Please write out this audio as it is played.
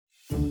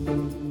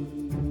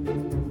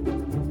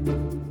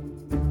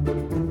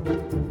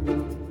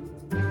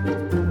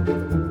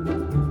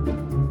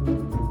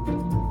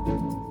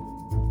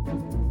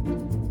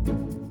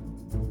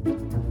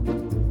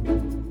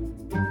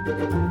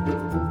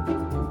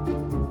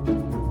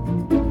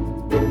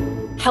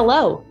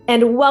Hello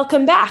and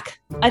welcome back.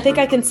 I think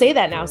I can say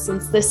that now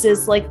since this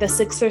is like the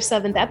 6th or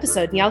 7th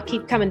episode, and y'all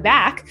keep coming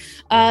back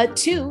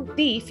to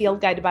the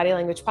Field Guide to Body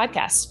Language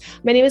podcast.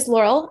 My name is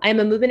Laurel. I am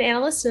a movement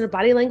analyst and a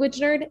body language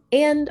nerd,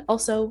 and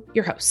also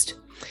your host.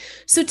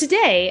 So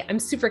today, I'm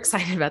super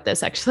excited about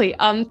this actually.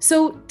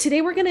 So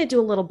today we're going to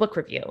do a little book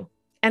review.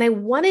 And I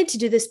wanted to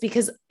do this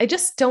because I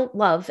just don't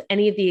love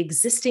any of the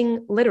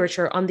existing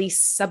literature on the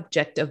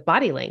subject of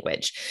body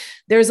language.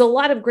 There's a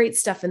lot of great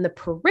stuff in the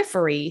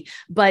periphery,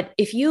 but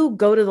if you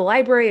go to the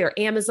library or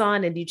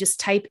Amazon and you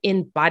just type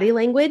in body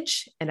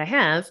language, and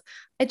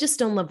I just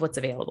don't love what's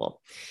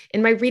available.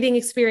 In my reading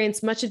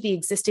experience, much of the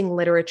existing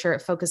literature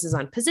focuses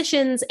on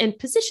positions, and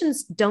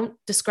positions don't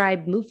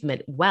describe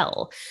movement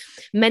well.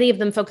 Many of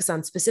them focus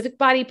on specific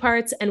body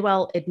parts, and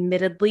while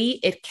admittedly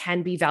it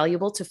can be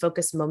valuable to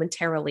focus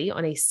momentarily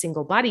on a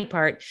single body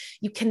part,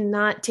 you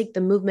cannot take the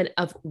movement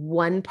of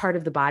one part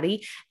of the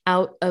body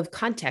out of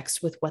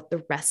context with what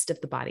the rest of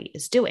the body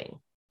is doing.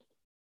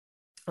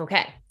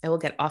 Okay, I will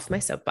get off my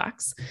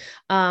soapbox.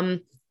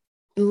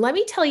 Let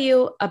me tell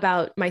you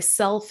about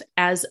myself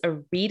as a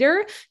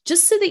reader,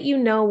 just so that you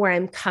know where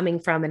I'm coming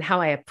from and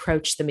how I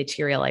approach the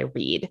material I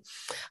read.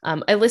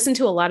 I listen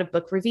to a lot of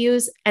book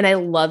reviews, and I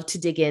love to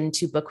dig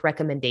into book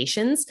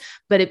recommendations,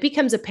 but it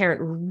becomes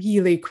apparent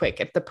really quick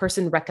if the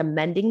person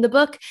recommending the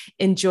book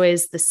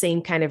enjoys the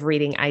same kind of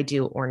reading I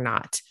do or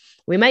not.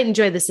 We might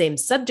enjoy the same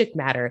subject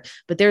matter,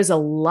 but there's a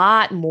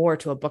lot more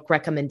to a book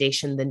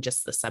recommendation than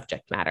just the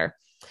subject matter.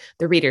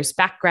 The reader's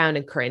background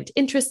and current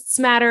interests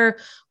matter.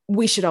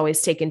 We should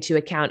always take into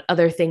account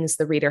other things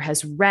the reader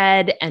has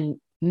read and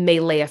may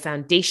lay a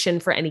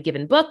foundation for any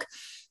given book.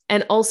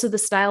 And also the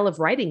style of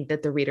writing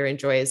that the reader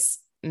enjoys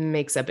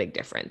makes a big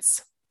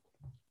difference.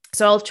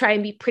 So I'll try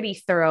and be pretty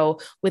thorough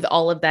with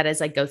all of that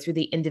as I go through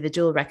the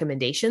individual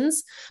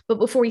recommendations. But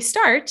before we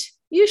start,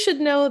 you should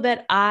know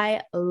that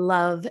I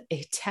love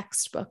a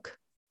textbook.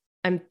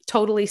 I'm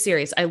totally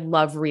serious. I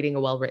love reading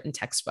a well-written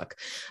textbook.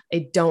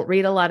 I don't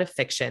read a lot of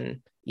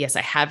fiction. Yes,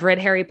 I have read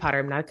Harry Potter.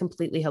 I'm not a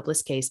completely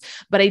hopeless case,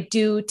 but I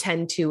do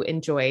tend to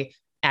enjoy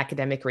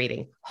academic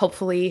reading.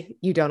 Hopefully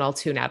you don't all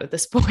tune out at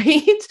this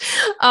point.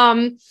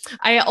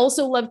 I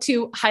also love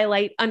to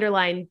highlight,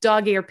 underline,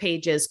 dog-ear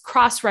pages,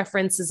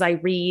 cross-reference as I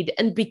read.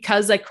 And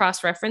because I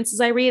cross-reference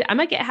as I read, I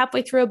might get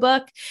halfway through a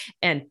book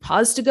and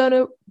pause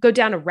to go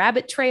down a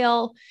rabbit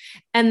trail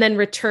and then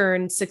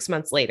return 6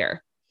 months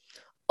later.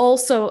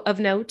 Also of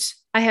note,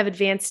 I have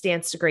advanced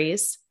dance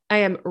degrees. I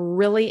am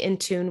really in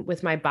tune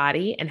with my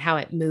body and how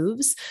it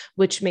moves,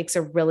 which makes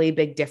a really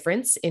big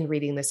difference in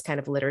reading this kind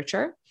of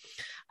literature.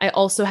 I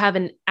also have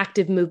an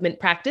active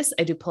movement practice.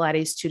 I do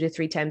Pilates 2 to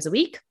 3 times a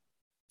week.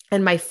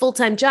 And my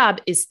full-time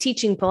job is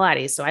teaching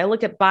Pilates. So I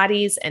look at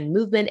bodies and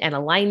movement and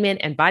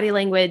alignment and body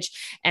language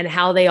and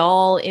how they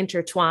all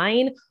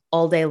intertwine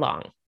all day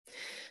long.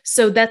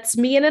 So that's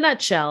me in a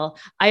nutshell.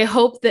 I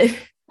hope that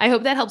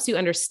helps you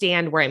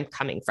understand where I'm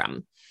coming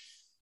from.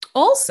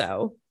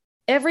 Also,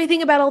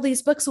 everything about all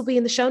these books will be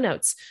in the show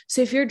notes.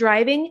 So if you're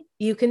driving,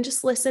 you can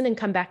just listen and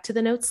come back to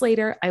the notes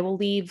later. I will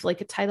leave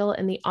like a title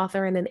and the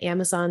author and an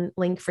Amazon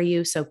link for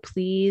you. So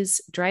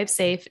please drive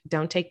safe.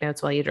 Don't take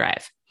notes while you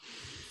drive.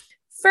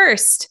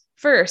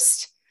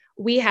 First,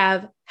 we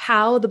have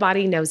How the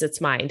Body Knows Its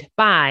Mind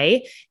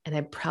by, and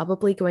I'm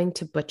probably going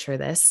to butcher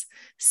this,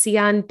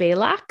 Sian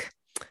Beilac.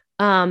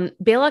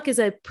 Beilac is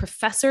a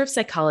professor of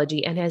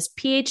psychology and has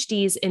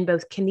PhDs in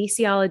both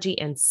kinesiology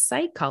and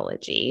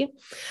psychology.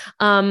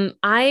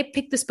 I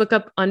picked this book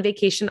up on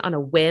vacation on a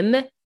whim,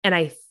 and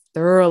I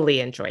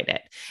thoroughly enjoyed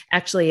it.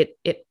 Actually,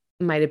 it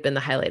might have been the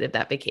highlight of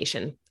that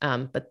vacation,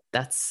 but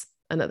that's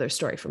another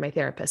story for my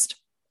therapist.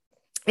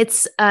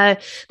 This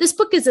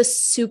book is a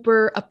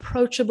super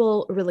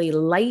approachable, really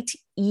light,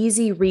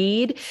 easy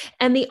read,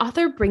 and the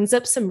author brings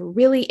up some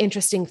really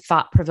interesting,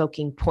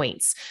 thought-provoking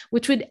points,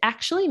 which would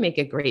actually make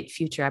a great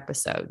future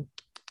episode.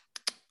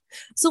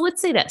 So let's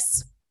say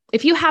this.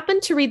 If you happen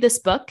to read this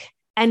book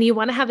and you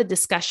want to have a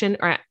discussion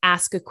or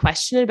ask a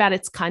question about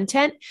its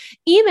content,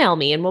 email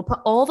me and we'll put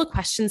all the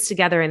questions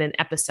together in an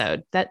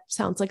episode. That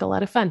sounds like a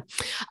lot of fun.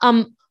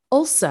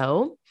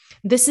 Also,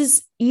 this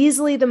is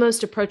easily the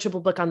most approachable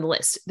book on the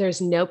list.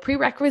 There's no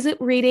prerequisite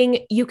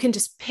reading. You can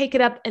just pick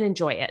it up and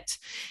enjoy it.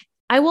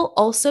 I will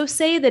also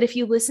say that if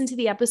you listen to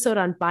the episode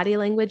on body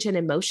language and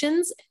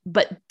emotions,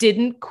 but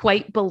didn't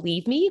quite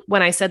believe me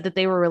when I said that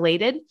they were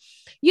related,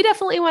 you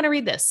definitely want to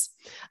read this.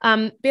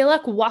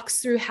 Beilac walks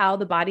through how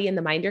the body and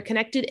the mind are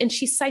connected, and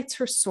she cites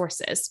her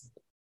sources.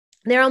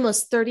 There are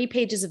almost 30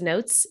 pages of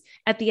notes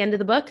at the end of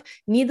the book.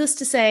 Needless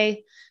to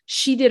say,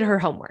 she did her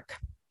homework.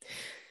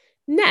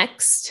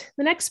 Next,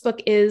 the next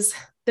book is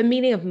The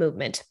Meaning of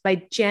Movement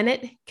by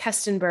Janet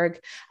Kestenberg.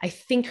 I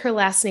think her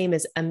last name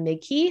is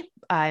Amighi.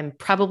 I'm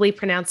probably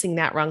pronouncing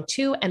that wrong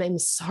too, and I'm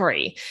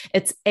sorry.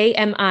 It's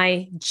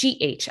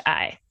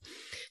Amighi.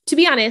 To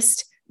be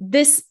honest,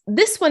 this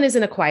one is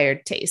an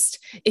acquired taste.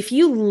 If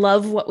you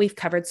love what we've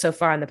covered so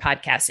far on the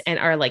podcast and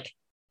are like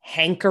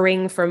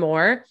hankering for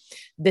more,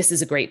 this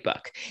is a great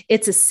book.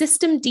 It's a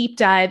system deep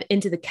dive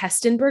into the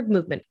Kestenberg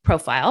movement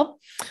profile,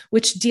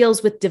 which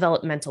deals with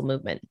developmental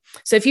movement.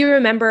 So if you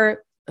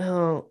remember,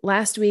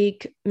 last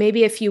week,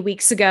 maybe a few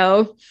weeks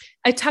ago,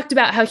 I talked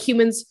about how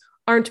humans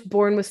aren't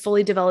born with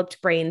fully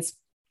developed brains,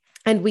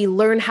 and we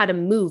learn how to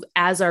move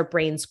as our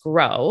brains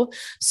grow.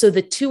 So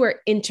the two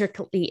are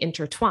intricately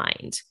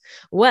intertwined.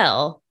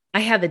 Well,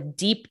 I have a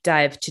deep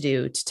dive to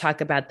do to talk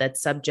about that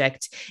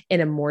subject in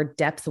a more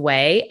depth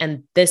way.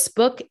 And this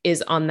book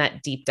is on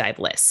that deep dive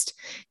list.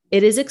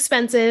 It is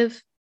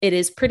expensive. It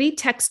is pretty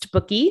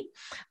textbooky.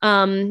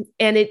 And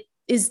it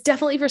is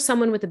definitely for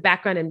someone with a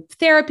background in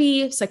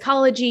therapy,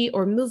 psychology,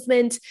 or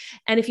movement.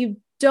 And if you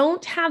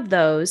don't have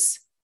those,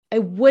 I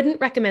wouldn't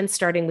recommend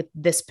starting with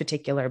this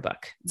particular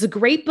book. It's a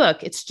great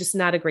book. It's just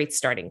not a great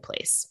starting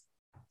place.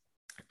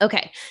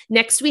 Okay,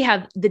 next we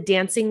have The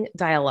Dancing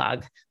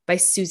Dialogue by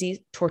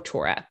Susie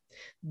Tortora.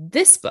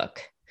 This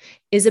book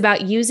is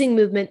about using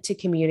movement to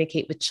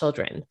communicate with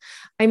children.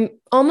 I'm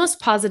almost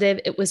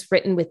positive it was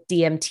written with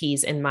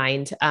DMTs in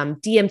mind.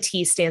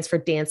 DMT stands for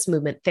Dance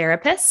Movement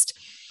Therapist.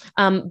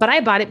 But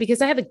I bought it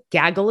because I have a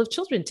gaggle of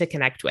children to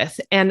connect with,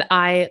 and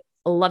I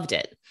loved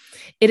it.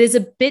 It is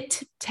a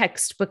bit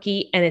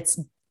textbooky and it's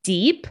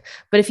deep,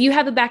 but if you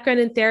have a background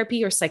in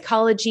therapy or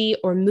psychology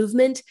or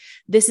movement,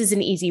 this is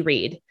an easy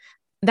read.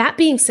 That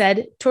being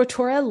said,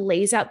 Tortora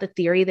lays out the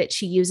theory that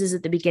she uses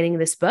at the beginning of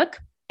this book,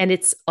 and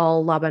it's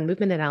all Laban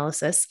movement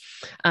analysis.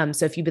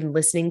 So if you've been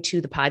listening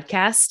to the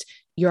podcast,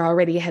 you're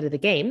already ahead of the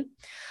game.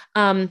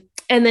 And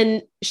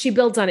then she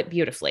builds on it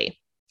beautifully.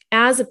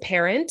 As a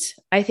parent,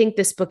 I think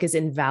this book is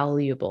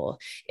invaluable.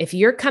 If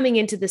you're coming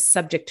into this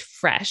subject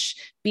fresh,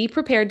 be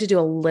prepared to do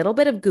a little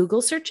bit of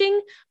Google searching,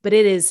 but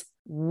it is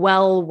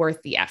well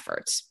worth the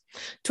effort.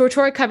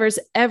 Tortora covers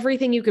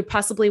everything you could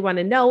possibly want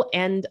to know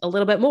and a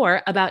little bit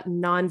more about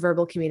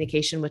nonverbal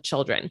communication with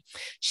children.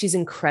 She's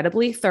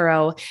incredibly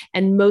thorough,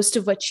 and most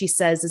of what she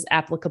says is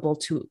applicable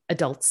to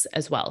adults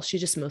as well. She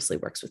just mostly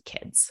works with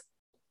kids.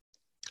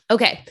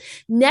 Okay,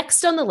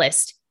 next on the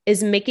list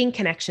is Making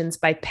Connections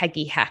by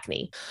Peggy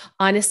Hackney.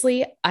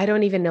 Honestly, I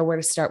don't even know where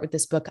to start with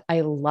this book.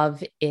 I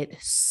love it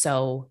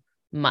so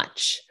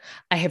much.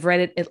 I have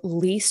read it at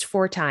least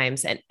 4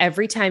 times, and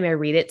every time I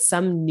read it,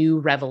 some new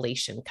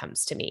revelation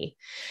comes to me.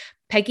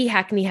 Peggy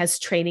Hackney has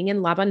training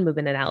in Laban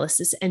movement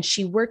analysis, and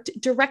she worked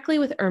directly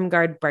with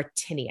Irmgard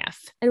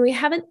Bartinieff. And we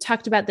haven't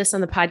talked about this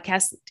on the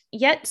podcast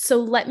yet, so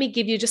let me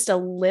give you just a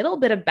little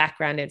bit of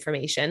background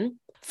information.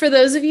 For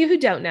those of you who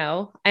don't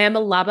know, I am a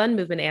Laban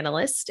movement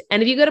analyst.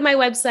 And if you go to my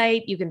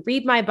website, you can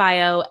read my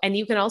bio, and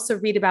you can also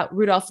read about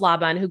Rudolf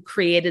Laban, who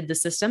created the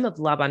system of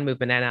Laban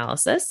movement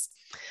analysis.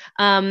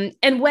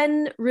 And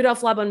when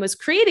Rudolf Laban was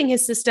creating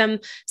his system,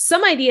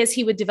 some ideas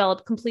he would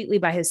develop completely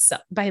by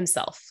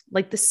himself,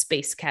 like the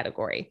space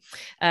category.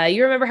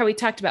 You remember how we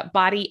talked about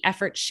body,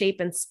 effort, shape,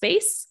 and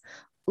space?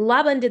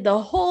 Laban did the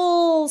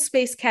whole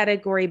space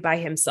category by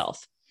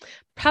himself.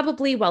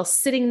 Probably while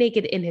sitting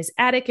naked in his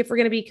attic, if we're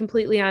going to be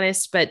completely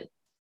honest, but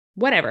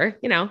whatever,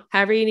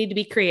 however you need to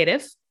be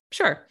creative.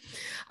 Sure.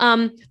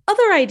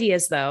 Other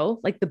ideas, though,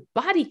 like the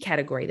body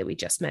category that we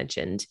just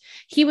mentioned,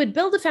 he would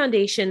build a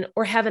foundation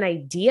or have an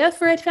idea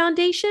for a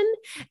foundation,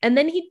 and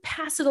then he'd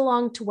pass it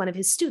along to one of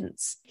his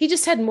students. He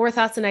just had more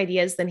thoughts and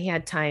ideas than he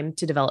had time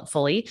to develop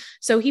fully.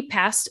 So he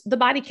passed the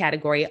body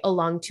category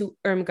along to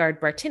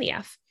Irmgard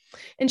Bartinieff.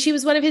 And she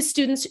was one of his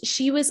students.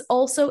 She was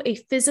also a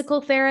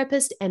physical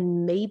therapist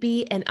and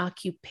maybe an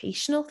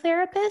occupational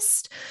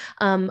therapist.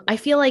 I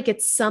feel like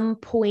at some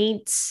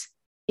point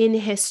in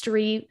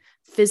history,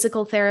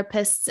 physical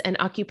therapists and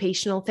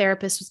occupational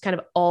therapists was kind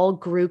of all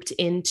grouped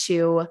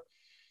into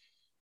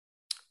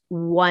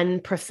one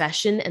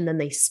profession, and then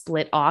they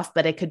split off,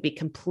 but I could be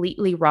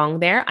completely wrong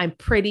there. I'm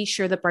pretty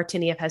sure that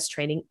Bartinieff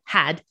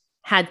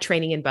had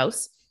training in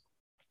both.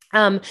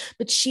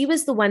 But she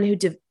was the one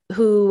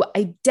who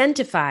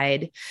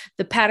identified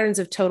the patterns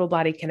of total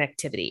body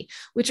connectivity,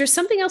 which are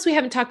something else we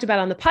haven't talked about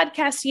on the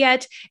podcast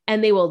yet,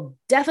 and they will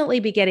definitely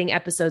be getting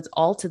episodes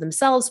all to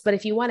themselves. But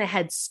if you want a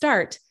head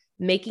start,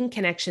 Making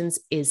Connections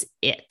is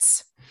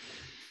it.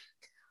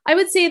 I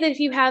would say that if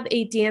you have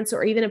a dance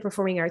or even a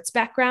performing arts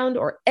background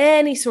or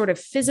any sort of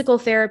physical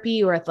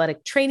therapy or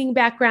athletic training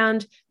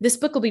background, this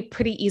book will be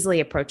pretty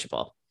easily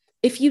approachable.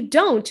 If you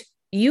don't,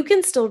 you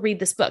can still read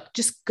this book.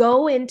 Just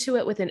go into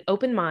it with an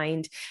open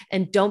mind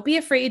and don't be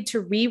afraid to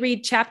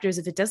reread chapters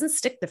if it doesn't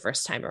stick the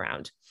first time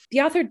around.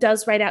 The author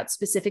does write out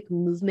specific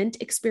movement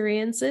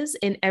experiences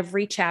in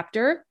every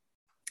chapter,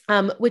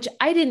 which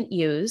I didn't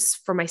use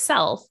for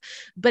myself,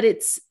 but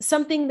it's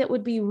something that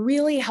would be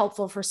really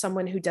helpful for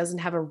someone who doesn't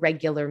have a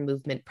regular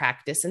movement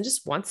practice and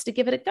just wants to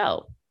give it a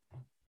go.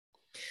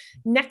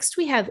 Next,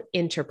 we have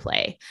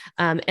Interplay.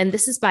 And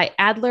this is by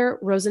Adler,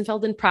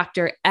 Rosenfeld, and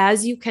Proctor.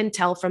 As you can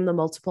tell from the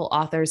multiple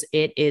authors,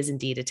 it is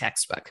indeed a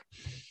textbook.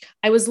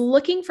 I was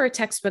looking for a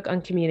textbook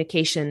on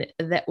communication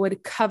that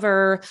would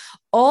cover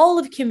all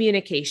of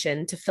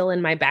communication to fill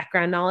in my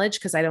background knowledge,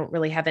 because I don't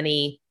really have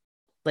any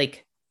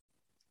like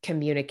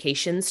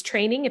communications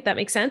training, if that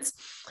makes sense.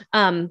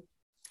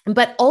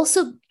 But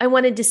also I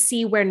wanted to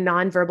see where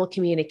nonverbal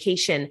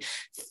communication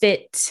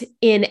fit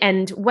in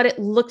and what it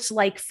looked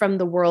like from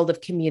the world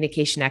of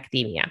communication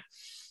academia.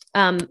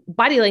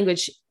 Body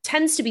language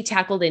tends to be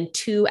tackled in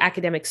two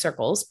academic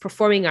circles: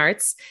 performing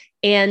arts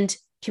and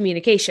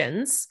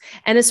communications.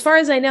 And as far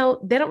as I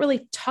know, they don't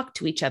really talk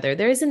to each other.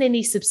 There isn't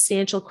any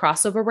substantial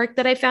crossover work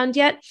that I found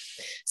yet.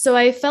 So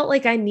I felt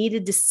like I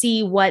needed to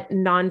see what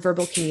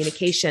nonverbal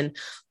communication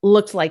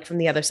looked like from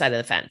the other side of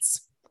the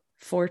fence.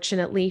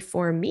 Fortunately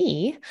for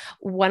me,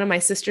 one of my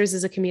sisters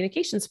is a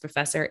communications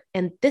professor,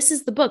 and this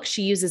is the book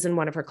she uses in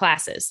one of her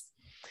classes.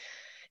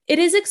 It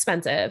is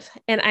expensive,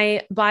 and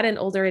I bought an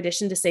older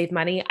edition to save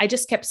money. I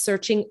just kept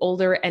searching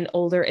older and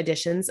older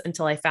editions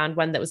until I found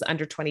one that was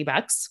under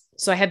 $20.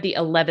 So I have the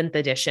 11th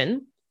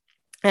edition,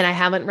 and I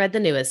haven't read the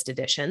newest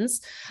editions.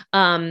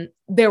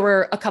 There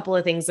were a couple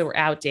of things that were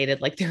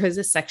outdated. Like there was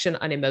a section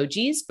on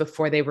emojis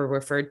before they were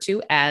referred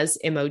to as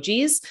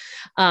emojis.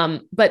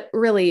 But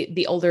really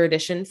the older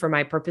edition for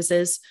my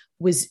purposes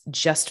was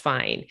just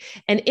fine.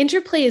 And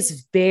Interplay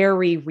is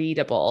very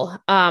readable.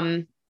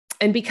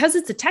 And because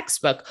it's a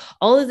textbook,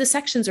 all of the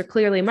sections are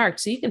clearly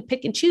marked. So you can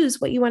pick and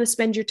choose what you want to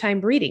spend your time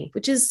reading,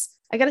 which is,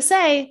 I got to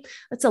say,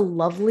 that's a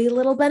lovely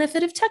little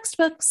benefit of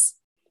textbooks.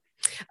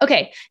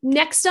 Okay,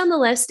 next on the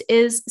list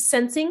is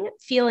Sensing,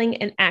 Feeling,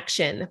 and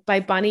Action by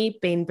Bonnie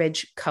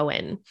Bainbridge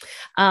Cohen.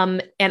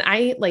 And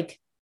I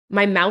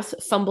my mouth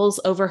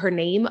fumbles over her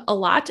name a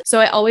lot. So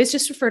I always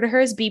just refer to her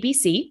as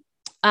BBC.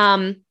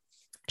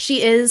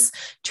 She is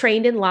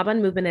trained in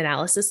Laban movement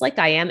analysis like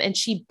I am, and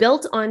she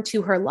built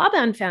onto her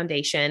Laban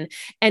foundation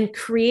and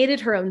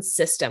created her own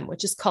system,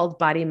 which is called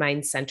Body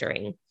Mind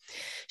Centering.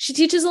 She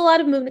teaches a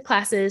lot of movement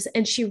classes,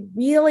 and she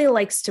really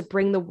likes to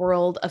bring the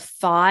world of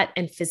thought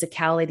and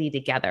physicality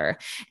together.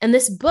 And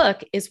this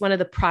book is one of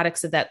the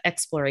products of that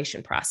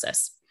exploration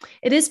process.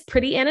 It is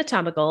pretty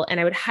anatomical, and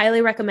I would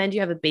highly recommend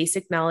you have a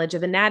basic knowledge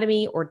of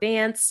anatomy or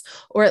dance,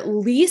 or at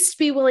least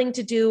be willing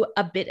to do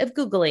a bit of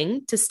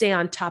Googling to stay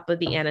on top of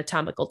the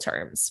anatomical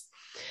terms.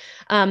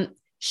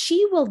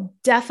 She will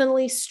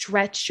definitely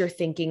stretch your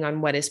thinking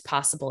on what is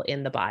possible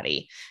in the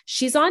body.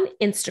 She's on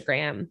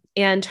Instagram,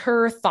 and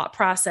her thought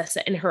process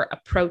and her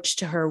approach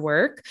to her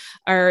work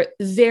are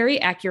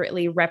very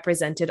accurately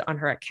represented on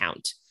her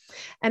account.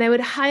 And I would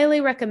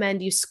highly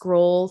recommend you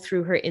scroll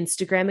through her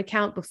Instagram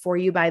account before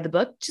you buy the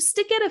book, just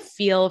to get a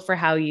feel for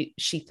how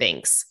she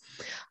thinks.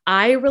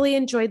 I really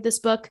enjoyed this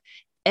book.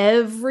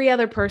 Every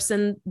other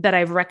person that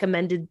I've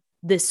recommended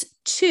this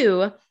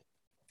to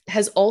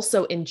has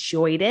also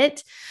enjoyed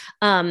it.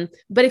 But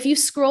if you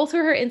scroll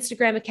through her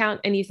Instagram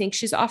account and you think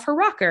she's off her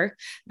rocker,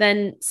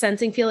 then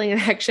Sensing, Feeling, and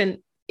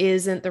Action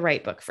isn't the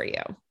right book for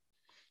you.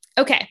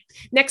 Okay,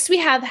 next we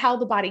have How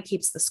the Body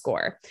Keeps the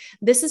Score.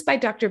 This is by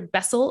Dr.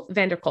 Bessel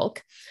van der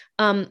Kolk.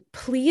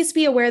 Please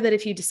be aware that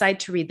if you decide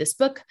to read this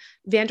book,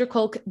 van der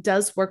Kolk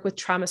does work with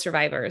trauma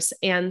survivors,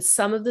 and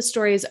some of the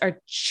stories are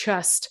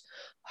just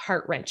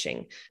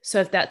heart-wrenching. So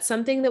if that's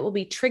something that will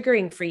be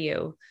triggering for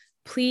you,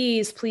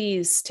 please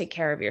take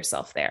care of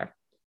yourself there.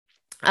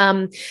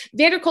 Van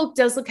der Kolk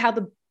does look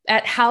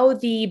at how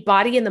the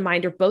body and the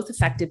mind are both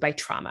affected by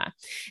trauma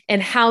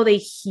and how they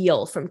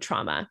heal from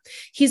trauma.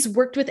 He's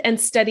worked with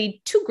and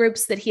studied two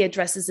groups that he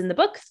addresses in the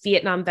book: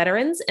 Vietnam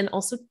veterans and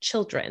also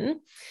children.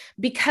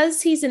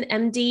 Because he's an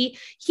MD,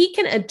 he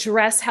can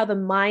address how the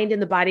mind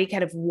and the body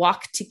kind of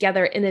walk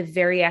together in a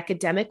very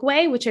academic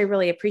way, which I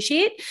really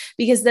appreciate,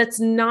 because that's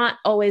not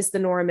always the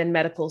norm in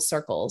medical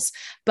circles.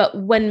 But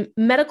when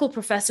medical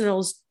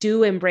professionals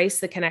do embrace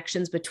the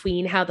connections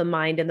between how the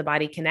mind and the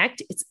body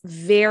connect, it's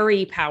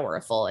very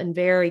powerful and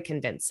very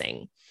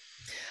convincing.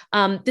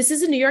 This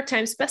is a New York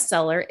Times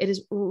bestseller. It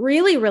is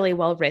really, really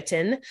well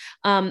written.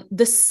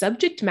 The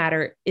subject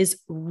matter is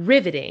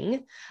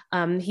riveting.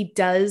 He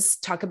does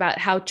talk about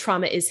how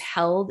trauma is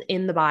held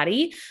in the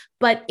body,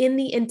 but in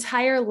the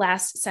entire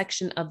last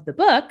section of the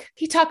book,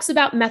 he talks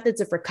about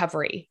methods of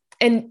recovery.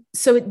 And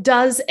so it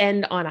does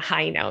end on a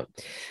high note.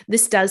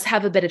 This does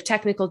have a bit of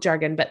technical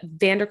jargon, but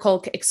van der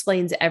Kolk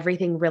explains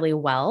everything really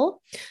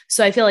well.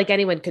 So I feel like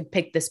anyone could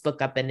pick this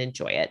book up and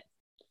enjoy it.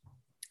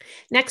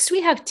 Next,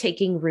 we have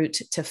Taking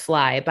Root to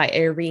Fly by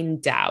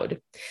Irene Dowd.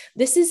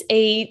 This is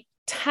a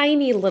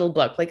tiny little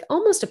book, like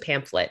almost a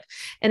pamphlet,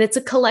 and it's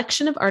a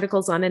collection of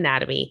articles on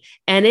anatomy,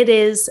 and it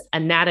is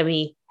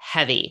anatomy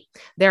heavy.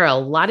 There are a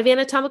lot of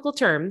anatomical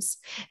terms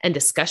and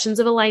discussions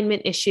of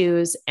alignment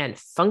issues and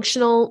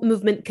functional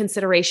movement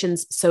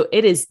considerations, so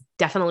it is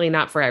definitely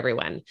not for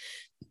everyone.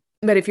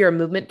 But if you're a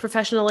movement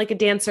professional like a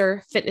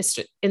dancer, fitness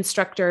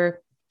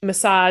instructor,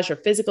 massage, or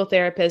physical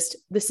therapist,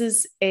 this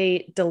is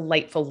a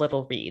delightful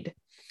little read.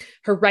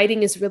 Her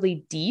writing is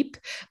really deep,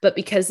 but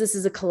because this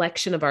is a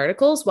collection of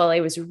articles, while I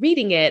was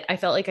reading it, I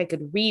felt like I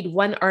could read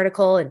one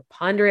article and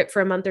ponder it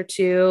for a month or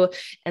two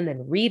and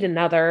then read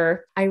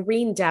another.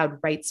 Irene Dowd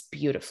writes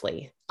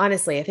beautifully.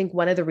 Honestly, I think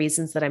one of the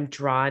reasons that I'm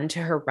drawn to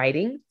her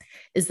writing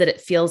is that it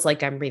feels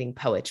like I'm reading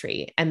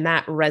poetry. And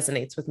that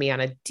resonates with me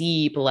on a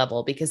deep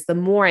level because the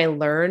more I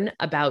learn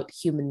about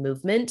human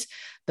movement,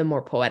 the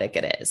more poetic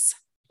it is.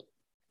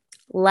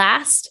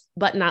 Last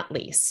but not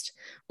least,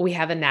 we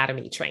have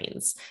Anatomy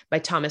Trains by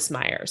Thomas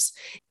Myers.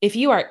 If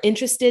you are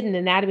interested in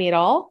anatomy at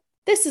all,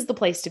 this is the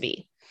place to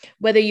be.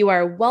 Whether you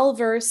are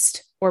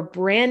well-versed or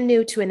brand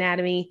new to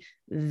anatomy,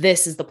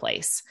 this is the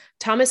place.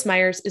 Thomas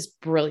Myers is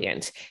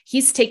brilliant.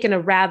 He's taken a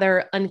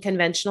rather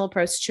unconventional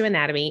approach to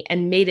anatomy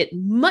and made it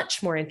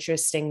much more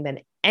interesting than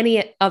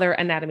any other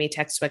anatomy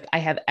textbook I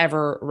have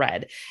ever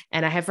read.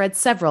 And I have read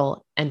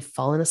several and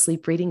fallen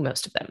asleep reading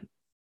most of them.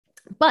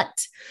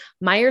 But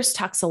Myers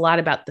talks a lot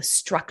about the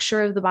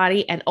structure of the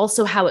body and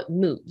also how it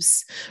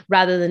moves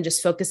rather than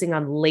just focusing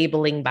on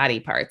labeling body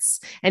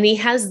parts. And he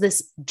has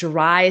this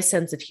dry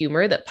sense of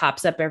humor that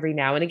pops up every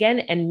now and again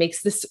and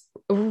makes this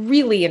a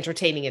really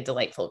entertaining and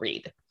delightful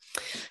read.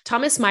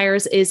 Thomas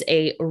Myers is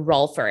a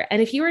Rolfer.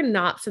 And if you are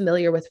not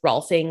familiar with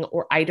Rolfing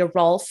or Ida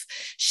Rolf,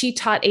 she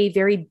taught a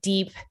very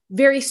deep,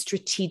 very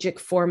strategic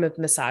form of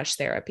massage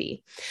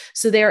therapy.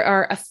 So there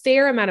are a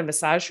fair amount of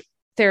massage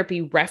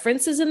therapy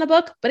references in the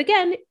book, but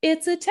again,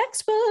 it's a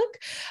textbook.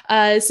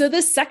 So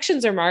the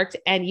sections are marked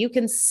and you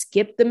can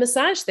skip the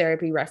massage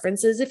therapy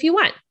references if you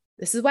want.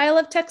 This is why I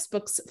love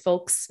textbooks,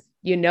 folks.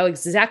 You know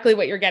exactly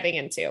what you're getting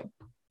into.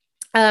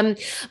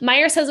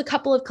 Myers has a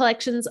couple of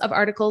collections of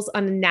articles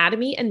on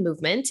anatomy and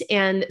movement,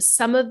 and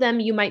some of them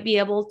you might be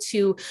able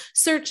to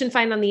search and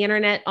find on the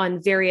internet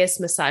on various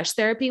massage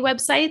therapy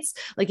websites.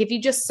 Like if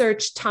you just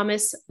search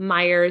Thomas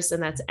Myers,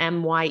 and that's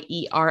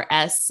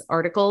Myers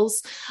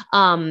articles,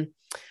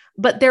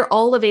 but they're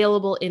all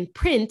available in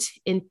print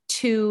in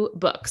 2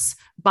 books.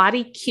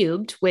 Body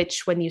Cubed,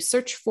 which when you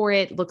search for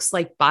it, looks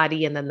like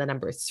body and then the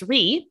number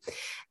 3,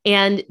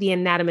 and The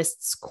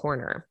Anatomist's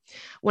Corner.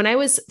 When I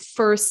was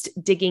first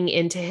digging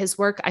into his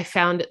work, I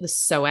found the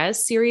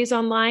SOAS series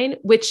online,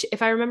 which,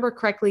 if I remember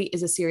correctly,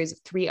 is a series of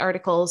 3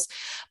 articles.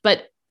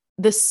 But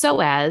the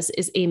psoas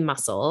is a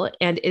muscle,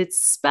 and it's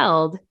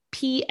spelled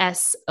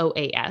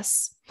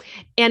PSOAS.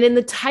 And in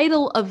the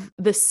title of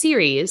the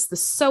series, the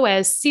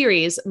psoas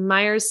series,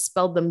 Myers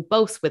spelled them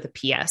both with a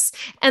PS.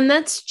 And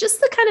that's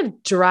just the kind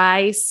of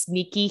dry,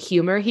 sneaky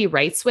humor he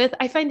writes with.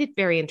 I find it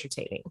very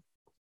entertaining.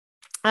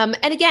 And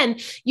again,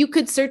 you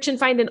could search and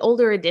find an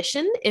older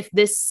edition if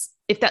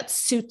that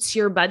suits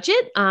your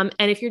budget. And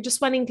if you're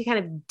just wanting to kind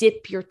of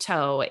dip your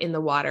toe in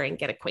the water and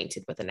get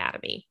acquainted with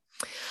anatomy.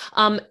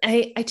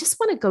 I just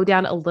want to go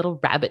down a little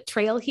rabbit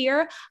trail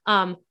here.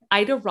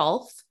 Ida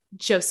Rolf,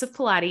 Joseph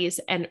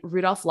Pilates, and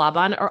Rudolf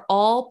Laban are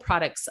all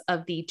products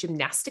of the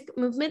gymnastic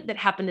movement that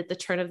happened at the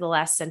turn of the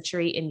last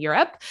century in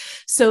Europe.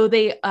 So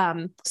they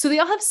all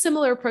have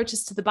similar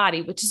approaches to the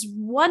body, which is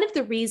one of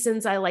the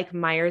reasons I like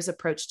Myers'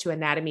 approach to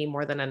anatomy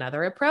more than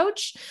another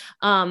approach.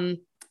 And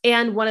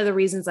one of the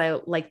reasons I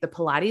like the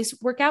Pilates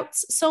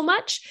workouts so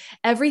much.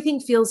 Everything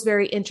feels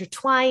very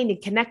intertwined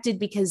and connected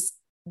because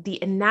the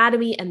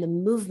anatomy and the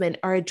movement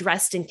are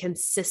addressed in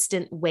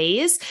consistent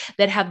ways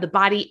that have the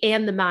body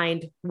and the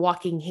mind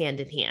walking hand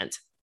in hand.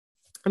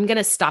 I'm going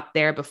to stop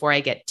there before I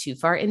get too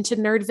far into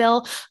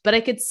Nerdville, but I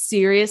could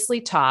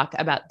seriously talk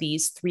about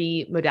these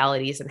 3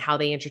 modalities and how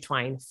they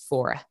intertwine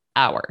for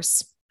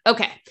hours.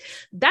 Okay,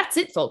 that's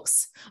it,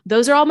 folks.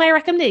 Those are all my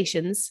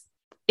recommendations.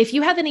 If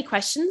you have any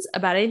questions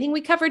about anything we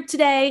covered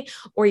today,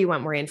 or you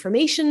want more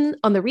information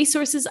on the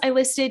resources I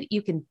listed,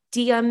 you can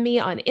DM me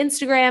on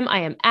Instagram. I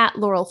am at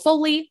Laurel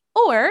Foley,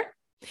 or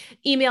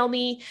email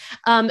me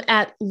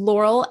at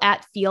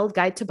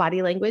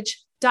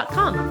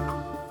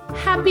laurel@fieldguidetobodylanguage.com.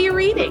 Happy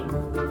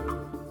reading.